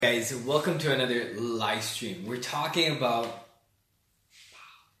Guys, welcome to another live stream. We're talking about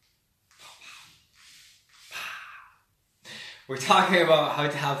how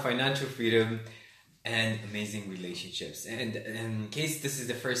to have financial freedom and amazing relationships. And in case this is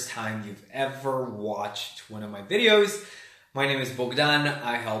the first time you've ever watched one of my videos, my name is Bogdan.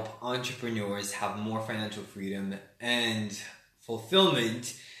 I help entrepreneurs have more financial freedom and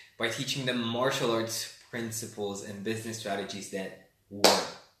fulfillment by teaching them martial arts principles and business strategies that work.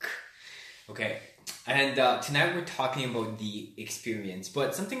 Okay, and tonight we're talking about the experience,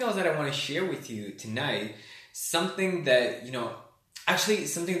 but something else that I want to share with you tonight, something that,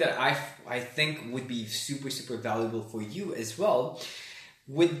 something that I think would be super valuable for you as well,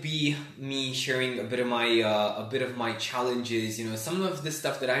 would be me sharing a bit of my challenges, some of the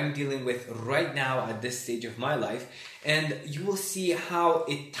stuff that I'm dealing with right now at this stage of my life, and you will see how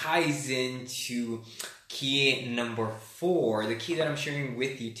it ties into key number 4, the key that I'm sharing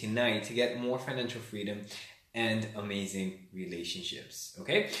with you tonight to get more financial freedom and amazing relationships.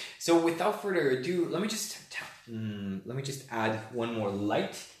 Okay, so without further ado, let me just add one more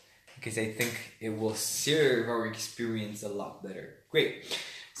light, because I think it will serve our experience a lot better. Great.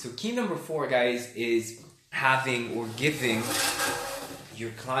 So key number 4, guys, is having or giving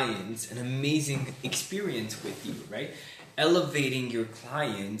your clients an amazing experience with you, right? Elevating your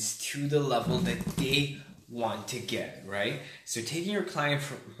clients to the level that they want to get, right? So taking your client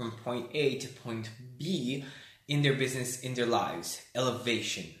from point A to point B in their business, in their lives.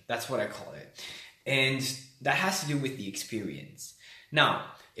 Elevation, that's what I call it. And that has to do with the experience. Now,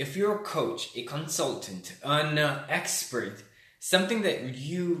 if you're a coach, a consultant, an expert, something that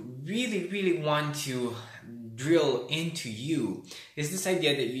you really want to drill into you is this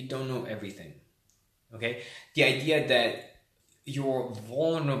idea that you don't know everything. Okay? The idea that your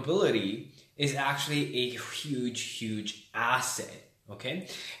vulnerability is actually a huge asset. Okay?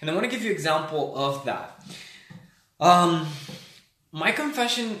 And I want to give you an example of that. My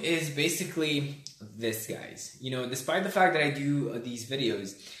confession is basically this, guys. Despite the fact that I do these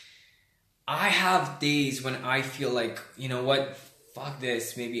videos, I have days when I feel like, fuck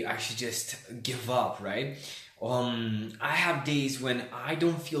this, maybe I should just give up, right? I have days when I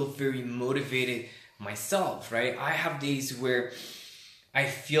don't feel very motivated myself, right? I have days where I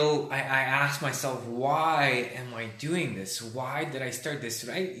ask myself, why am I doing this? Why did I start this,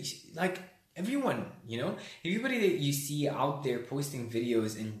 right? Like everyone, everybody that you see out there posting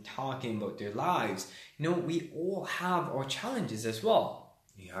videos and talking about their lives, we all have our challenges as well,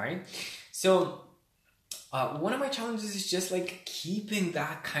 all right? So one of my challenges is just like keeping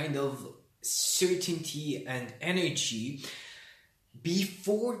that kind of certainty and energy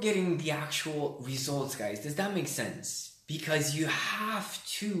before getting the actual results, guys. Does that make sense? Because you have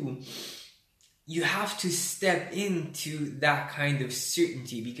to step into that kind of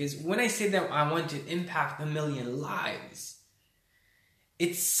certainty. Because when I say that I want to impact 1 million lives,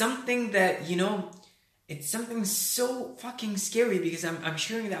 it's something that, it's something so fucking scary, because I'm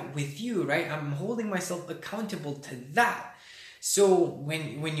sharing that with you, right? I'm holding myself accountable to that. So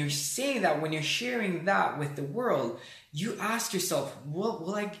when you're saying that, when you're sharing that with the world, you ask yourself,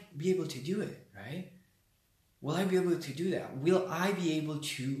 will I be able to do it, right? Will I be able to do that? Will I be able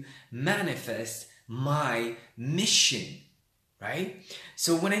to manifest my mission, right?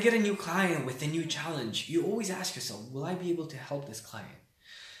 So when I get a new client with a new challenge, you always ask yourself, will I be able to help this client?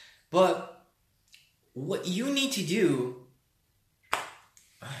 But what you need to do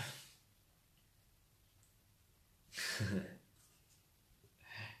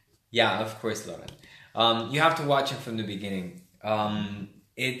yeah, of course, Lauren. You have to watch it from the beginning.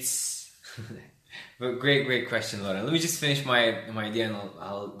 It's but great question, Lauren. Let me just finish my idea, and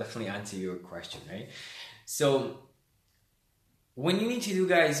I'll definitely answer your question, right? So when you need to do,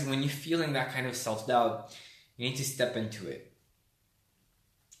 guys, when you're feeling that kind of self-doubt, you need to step into it.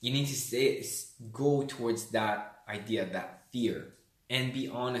 You need to go towards that idea, that fear, and be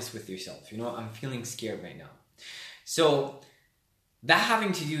honest with yourself. I'm feeling scared right now. So that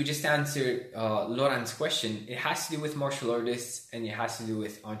having to do, just to answer Laurent's question, it has to do with martial artists, and it has to do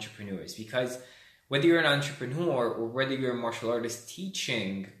with entrepreneurs. Because whether you're an entrepreneur or whether you're a martial artist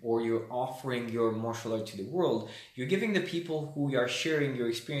teaching, or you're offering your martial art to the world, you're giving the people who are sharing your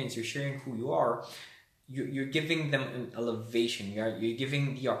experience, you're sharing who you are, you're giving them an elevation. You're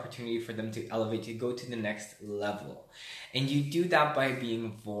giving the opportunity for them to elevate, to go to the next level. And you do that by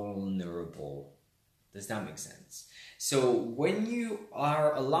being vulnerable. Does that make sense? So when you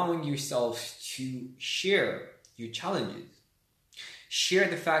are allowing yourself to share your challenges, share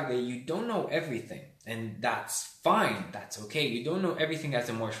the fact that you don't know everything, and that's fine, that's okay. You don't know everything as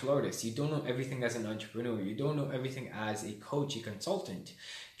a martial artist, you don't know everything as an entrepreneur, you don't know everything as a coach, a consultant.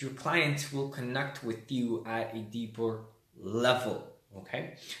 your clients will connect with you at a deeper level.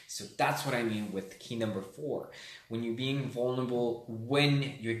 Okay, so that's what I mean with key number 4. When you're being vulnerable,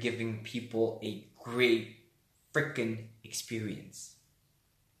 when you're giving people a great freaking experience.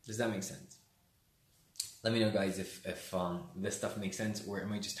 Does that make sense? Let me know, guys, if this stuff makes sense, or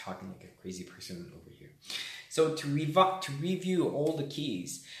am I just talking like a crazy person over here? So to review all the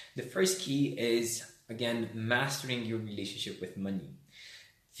keys, the first key is, again, mastering your relationship with money.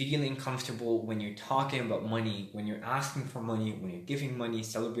 Feeling comfortable when you're talking about money, when you're asking for money, when you're giving money,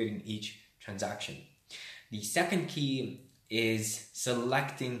 celebrating each transaction. The second key is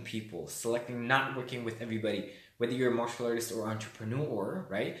selecting people, not working with everybody. Whether you're a martial artist or entrepreneur,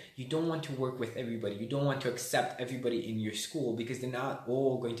 right? You don't want to work with everybody. You don't want to accept everybody in your school, because they're not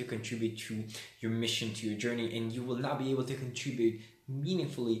all going to contribute to your mission, to your journey, and you will not be able to contribute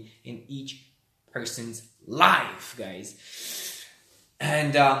meaningfully in each person's life, guys.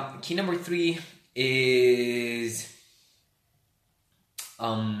 And key number 3 is,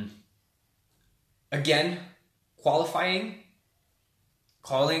 again, qualifying,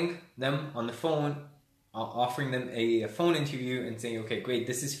 calling them on the phone, offering them a phone interview and saying, okay, great,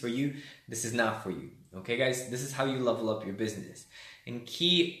 this is for you, this is not for you. Okay, guys, this is how you level up your business. And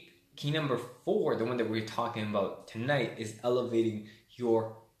key number 4, the one that we're talking about tonight, is elevating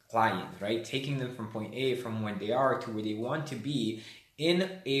your client, right? Taking them from point A, from where they are to where they want to be, in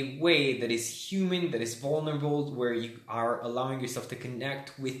a way that is human, that is vulnerable, where you are allowing yourself to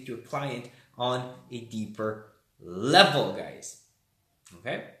connect with your client on a deeper level, guys.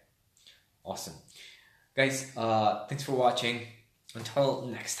 Okay? Awesome. Guys, thanks for watching. Until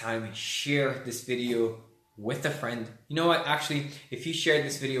next time, share this video with a friend. You know what? Actually, if you share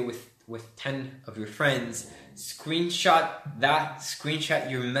this video with 10 of your friends, screenshot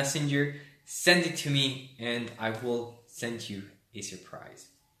your messenger, send it to me, and I will send you a surprise.